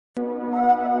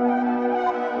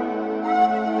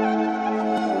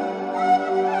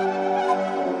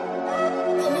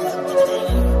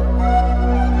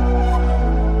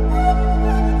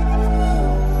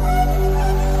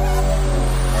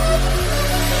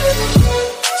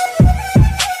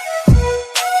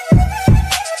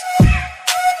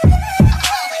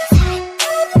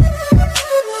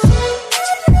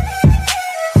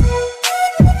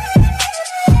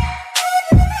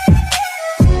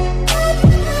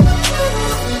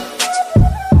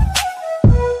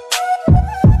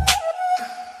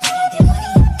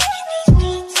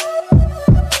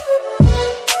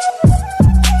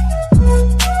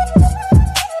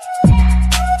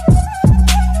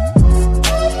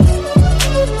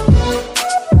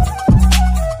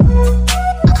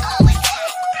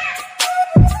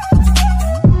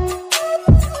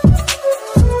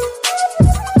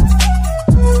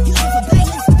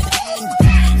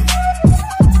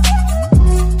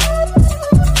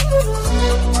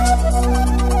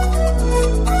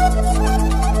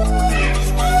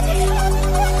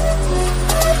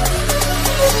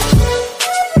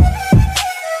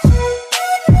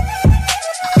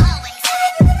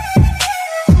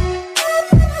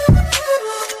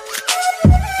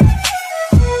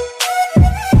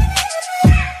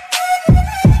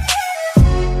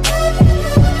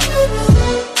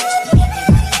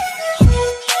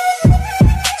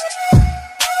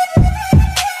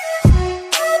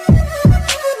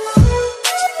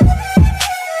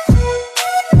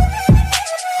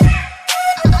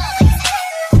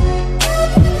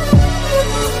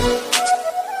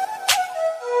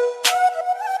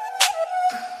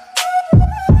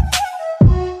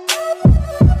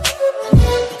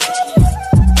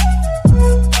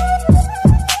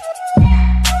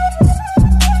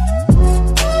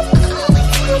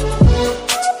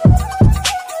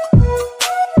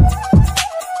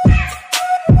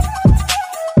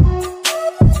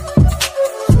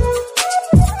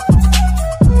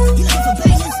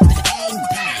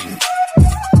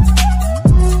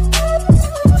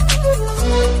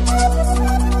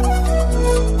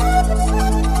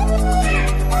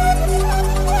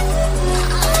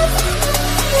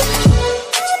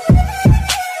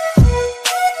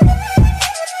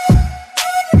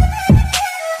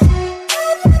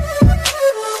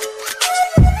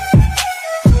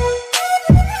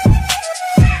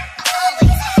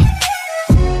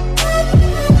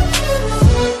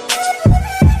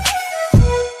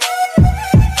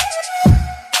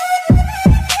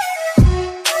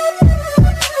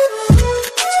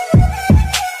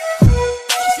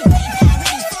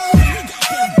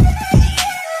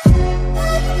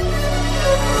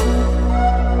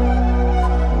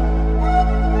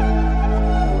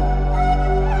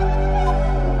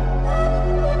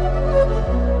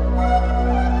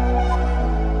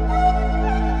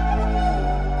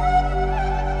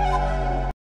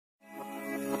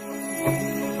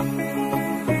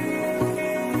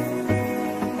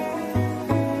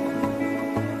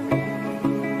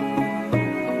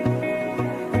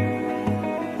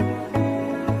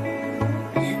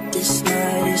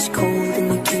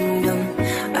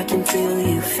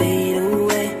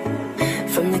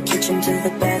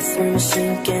bathroom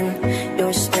sinking.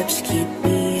 Your steps keep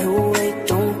me awake.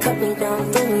 Don't cut me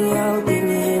down, throw me out, leave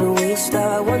me here to waste.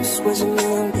 I once was a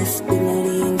man with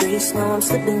dignity and grace. Now I'm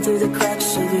slipping through the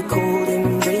cracks of your cold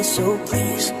embrace. So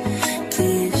please,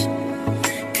 please,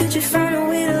 could you find a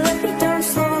way to let me down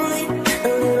slowly?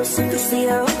 A little sympathy,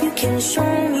 I hope you can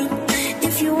show me.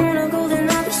 If you wanna go, then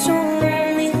I'll be so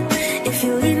lonely. If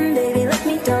you're leaving, baby, let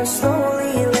me down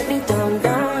slowly. Let me down,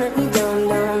 down, let me down,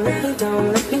 down, let me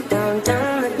down, let me down,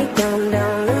 down, let me down,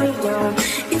 down, let me down.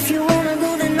 If you wanna go,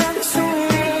 then I'll be so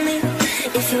lonely.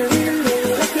 If you're leaving,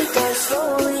 baby, let me down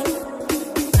slowly.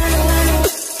 I know,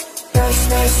 nice,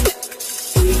 nice.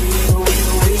 Leave away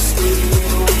the waste,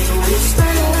 leave away the waste. I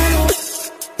know,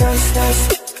 nice, nice.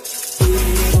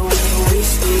 Leave away the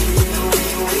waste, leave away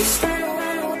the waste. I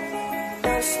know,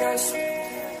 nice, nice.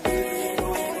 Leave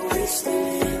away the waste,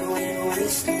 leave away the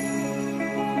waste.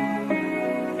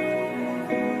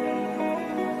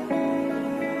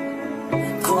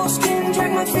 Cold skin,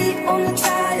 drag my feet on the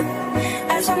tile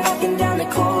as I'm walking down the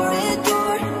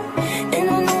corridor. And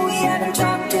I know we haven't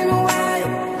talked in a while,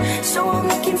 so I'm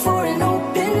looking for an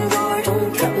open door.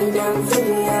 Don't cut me down, throw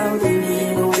me out, leave me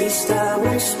here to waste. I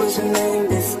once was a man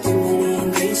with dignity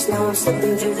and grace. Now I'm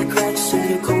slipping through the cracks of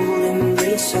your cold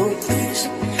embrace. So please,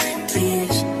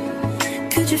 please,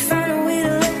 could you find a way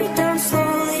to let me down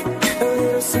slowly? A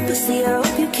little sympathy, I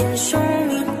hope you can show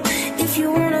me. If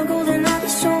you wanna go, then I'll be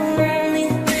so lonely.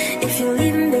 If you're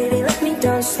leaving, baby, let me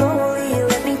down slowly.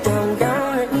 Let me down,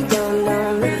 down, let me down,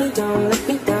 down, let me down, let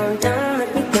me down, down,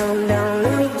 let me down, down,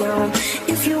 let me down.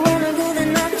 If you wanna go,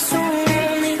 then I'll be so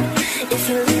lonely. If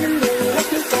you're leaving, baby, let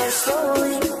me down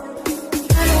slowly.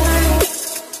 I know,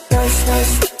 nice,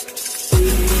 nice.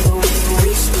 Leave away the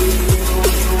waste, leave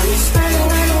away the waste. I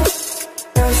know,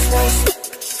 nice, nice.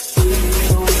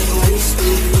 Leave away the waste,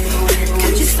 leave away the waste.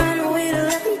 Could you find a way to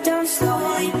let me down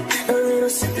slowly? A little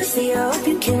sympathy, I hope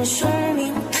you can show me.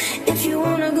 If you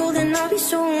wanna go, then I'll be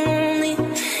so lonely.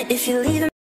 If you're leaving.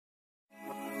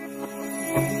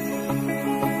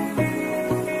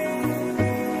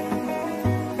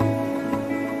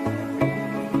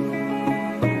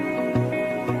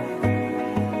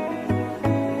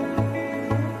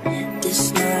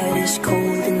 This night is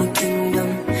cold in the kingdom.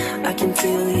 I can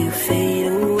feel you fade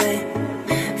away.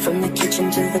 From the kitchen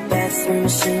to the bathroom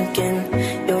sinking.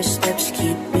 Your steps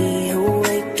keep me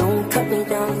awake. Don't cut me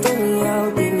down, throw me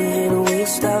out, leave me here to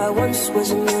waste. I once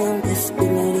was a man with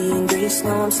dignity and grace.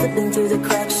 Now I'm slipping through the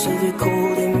cracks of your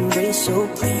cold embrace. So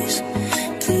please,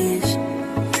 please,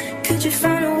 could you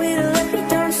find a way to let me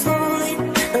down slowly?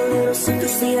 A little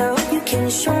sympathy, I hope you can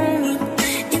show me.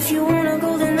 If you wanna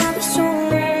go, then I'll be so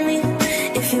lonely.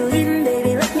 If you're leaving,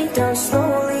 baby, let me down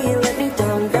slowly. Let me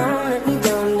down, down, let me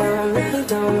down, down, let me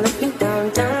down, let me down,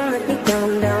 down, let me down,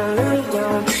 down, let me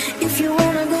down. If you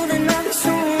wanna go, then I'll be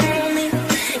so lonely.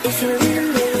 If you're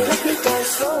leaving, baby, let me down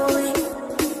slowly.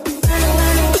 I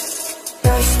know,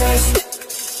 nice, nice.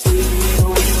 Leave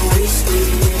away the waste,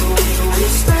 leave away the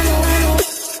waste. I know,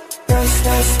 nice,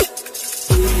 nice.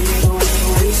 Leave away the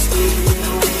waste, leave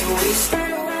away the waste. I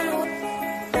know,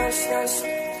 nice, nice.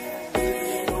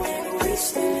 Leave away the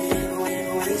waste, leave away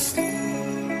the waste.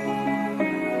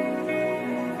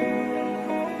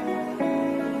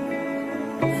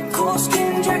 Cold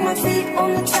skin, drag my feet on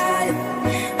the tile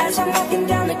as I'm walking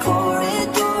down the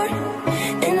corridor.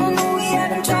 And I know we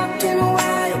haven't talked in a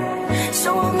while,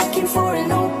 so I'm looking for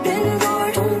an open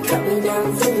door. Don't cut me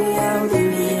down, throw me out,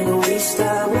 leave me here to waste.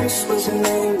 I once was a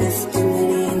man with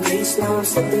dignity and grace. Now I'm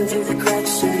slipping through the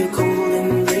cracks of your cold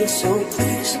embrace. So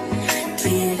please,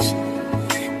 please,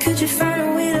 could you find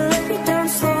a way to let me down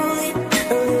slowly?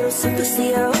 A little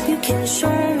sympathy, I hope you can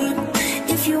show me.